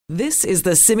This is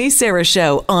the Simi Sara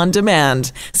Show on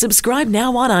demand. Subscribe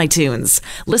now on iTunes.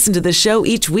 Listen to the show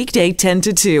each weekday 10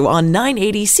 to 2 on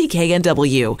 980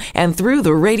 CKNW and through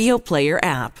the Radio Player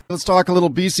app. Let's talk a little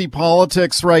BC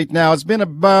politics right now. It's been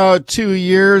about 2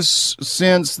 years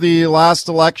since the last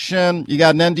election. You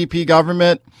got an NDP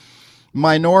government,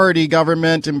 minority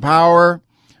government in power,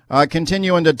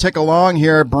 continuing to tick along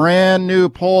here. Brand new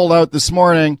poll out this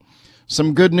morning.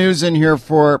 Some good news in here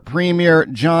for Premier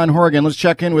John Horgan. Let's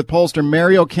check in with pollster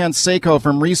Mario Canseco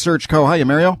from Research Co. Hiya,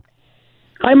 Mario.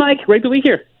 Hi, Mike. Great to be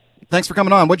here. Thanks for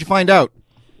coming on. What'd you find out?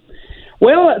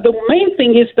 Well, the main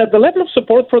thing is that the level of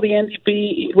support for the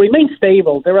NDP remains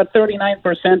stable. They're at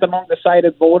 39% among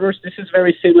decided voters. This is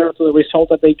very similar to the result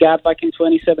that they got back in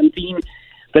 2017.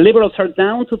 The Liberals are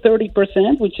down to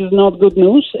 30%, which is not good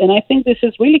news. And I think this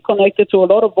is really connected to a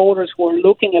lot of voters who are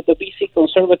looking at the BC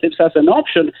Conservatives as an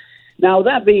option. Now,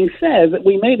 that being said,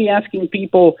 we may be asking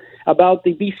people about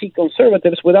the BC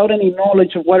Conservatives without any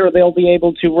knowledge of whether they'll be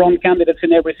able to run candidates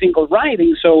in every single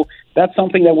riding. So that's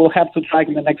something that we'll have to track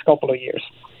in the next couple of years.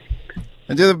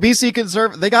 And do the BC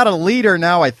Conservatives, they got a leader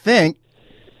now, I think.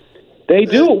 They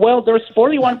do. Well, there's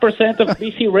 41% of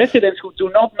BC residents who do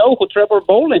not know who Trevor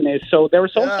Bolin is. So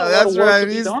there's also a lot of work to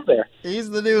be done there. He's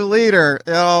the new leader.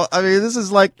 You know, I mean, this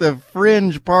is like the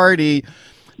fringe party.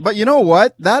 But you know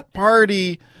what? That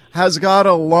party has got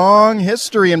a long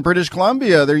history in British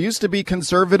Columbia. There used to be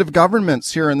conservative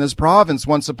governments here in this province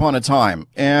once upon a time.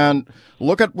 And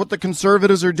look at what the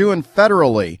Conservatives are doing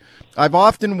federally. I've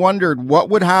often wondered what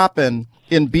would happen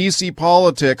in BC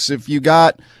politics if you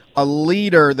got a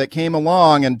leader that came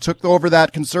along and took over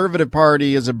that Conservative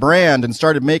Party as a brand and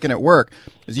started making it work.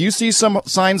 You see some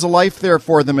signs of life there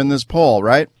for them in this poll,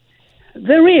 right?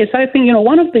 There is. I think,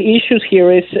 one of the issues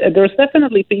here is there's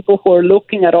definitely people who are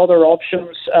looking at other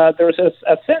options. There's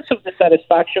a sense of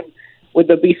dissatisfaction with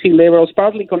the BC Liberals,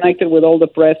 partly connected with all the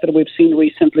press that we've seen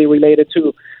recently related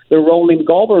to the role in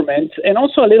government, and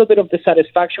also a little bit of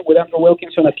dissatisfaction with Andrew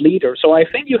Wilkinson as leader. So I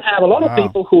think you have a lot of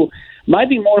people who might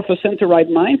be more of a center-right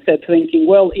mindset thinking,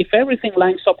 well, if everything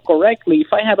lines up correctly,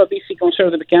 if I have a BC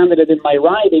Conservative candidate in my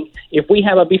riding, if we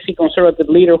have a BC Conservative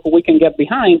leader who we can get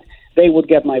behind, they would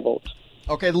get my vote.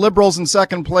 Okay, Liberals in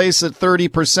second place at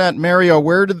 30%. Mario,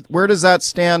 where does that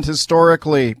stand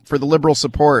historically for the Liberal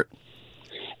support?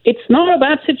 It's not a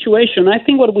bad situation. I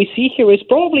think what we see here is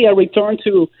probably a return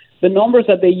to the numbers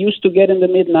that they used to get in the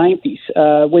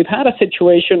mid-90s. We've had a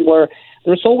situation where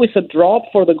there's always a drop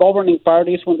for the governing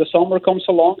parties when the summer comes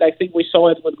along. I think we saw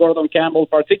it with Gordon Campbell,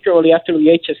 particularly after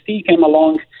the HST came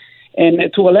along, and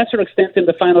to a lesser extent in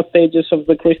the final stages of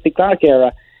the Christy Clark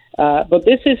era. But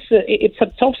it's a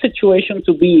tough situation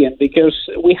to be in because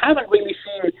we haven't really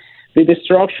seen the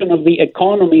destruction of the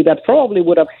economy that probably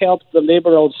would have helped the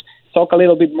Liberals talk a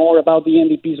little bit more about the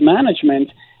NDP's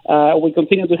management. We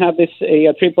continue to have this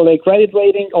a AAA credit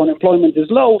rating. Unemployment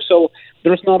is low, so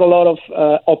there's not a lot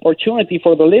of opportunity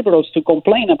for the Liberals to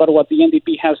complain about what the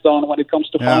NDP has done when it comes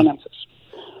to finances.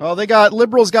 Well,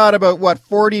 Liberals got about,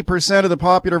 40% of the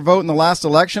popular vote in the last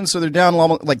election, so they're down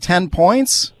like 10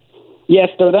 points? Yes,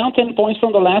 they're down 10 points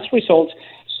from the last results.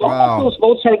 Some of those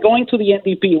votes are going to the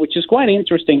NDP, which is quite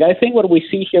interesting. I think what we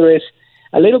see here is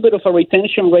a little bit of a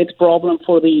retention rate problem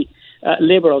for the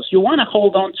Liberals. You want to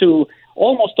hold on to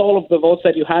almost all of the votes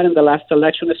that you had in the last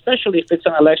election, especially if it's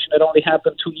an election that only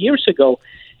happened 2 years ago.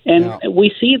 And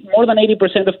we see more than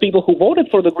 80% of people who voted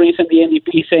for the Greens and the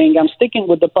NDP saying, I'm sticking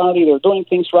with the party, they're doing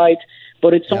things right,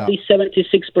 but it's only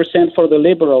 76% for the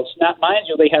Liberals. Now, mind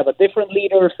you, they have a different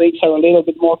leader. Things are a little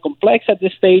bit more complex at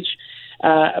this stage.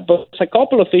 But there's a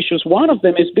couple of issues. One of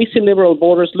them is BC Liberal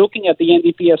voters looking at the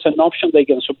NDP as an option they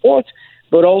can support,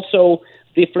 but also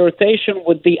the flirtation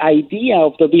with the idea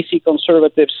of the BC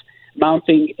Conservatives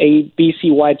mounting a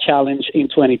BC-wide challenge in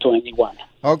 2021.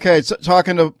 Okay, so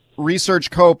talking to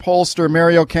Research Co. pollster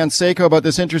Mario Canseco about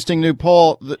this interesting new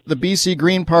poll, the BC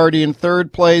Green Party in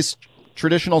third place,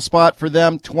 traditional spot for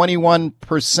them,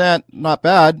 21%. Not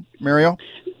bad, Mario.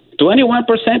 21%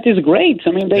 is great.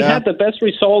 I mean, they had the best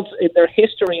results in their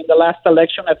history in the last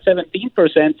election at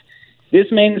 17%.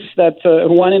 This means that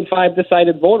 1 in 5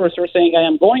 decided voters are saying, I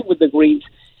am going with the Greens.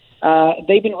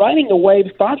 They've been riding a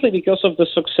wave partly because of the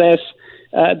success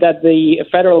that the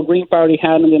federal Green Party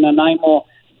had in the Nanaimo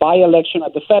by-election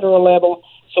at the federal level.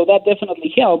 So that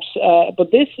definitely helps.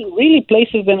 But this really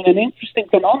places them in an interesting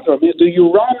conundrum. Do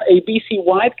you run a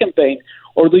BC-wide campaign,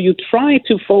 or do you try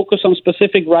to focus on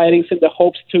specific ridings in the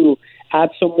hopes to add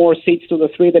some more seats to the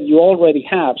 3 that you already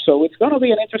have? So it's going to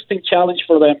be an interesting challenge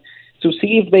for them to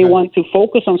see if they want to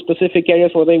focus on specific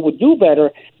areas where they would do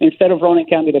better instead of running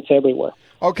candidates everywhere.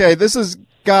 Okay, this is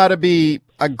got to be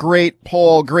a great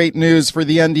poll, great news for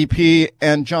the NDP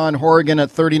and John Horgan at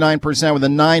 39% with a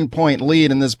 9-point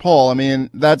lead in this poll. I mean,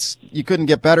 you couldn't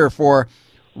get better for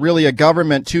really a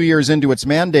government 2 years into its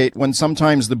mandate when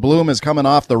sometimes the bloom is coming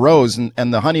off the rose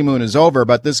and the honeymoon is over,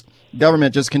 but this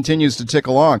government just continues to tick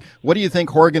along. What do you think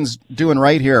Horgan's doing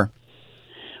right here?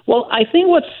 Well, I think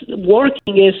what's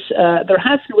working is there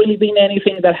hasn't really been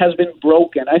anything that has been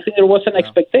broken. I think there was an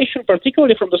expectation,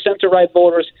 particularly from the center-right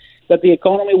voters, that the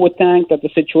economy would tank, that the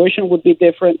situation would be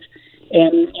different.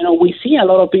 And, we see a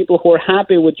lot of people who are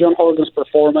happy with John Horgan's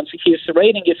performance. His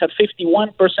rating is at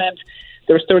 51%.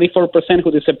 There's 34%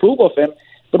 who disapprove of him.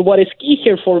 But what is key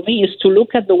here for me is to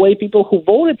look at the way people who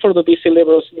voted for the BC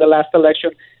Liberals in the last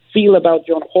election feel about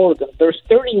John Horgan. There's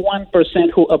 31%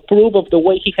 who approve of the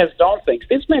way he has done things.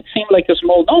 This might seem like a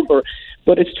small number,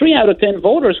 but it's 3 out of 10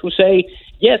 voters who say,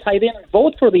 yes, I didn't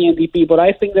vote for the NDP, but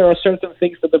I think there are certain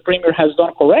things that the Premier has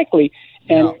done correctly.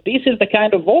 And this is the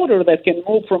kind of voter that can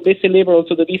move from BC Liberal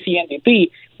to the BC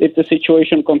NDP if the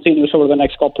situation continues over the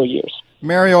next couple of years.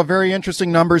 Mario, very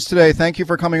interesting numbers today. Thank you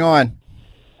for coming on.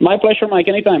 My pleasure, Mike.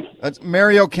 Anytime. That's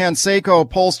Mario Canseco,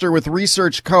 pollster with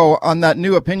Research Co. on that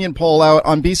new opinion poll out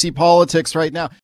on BC Politics right now.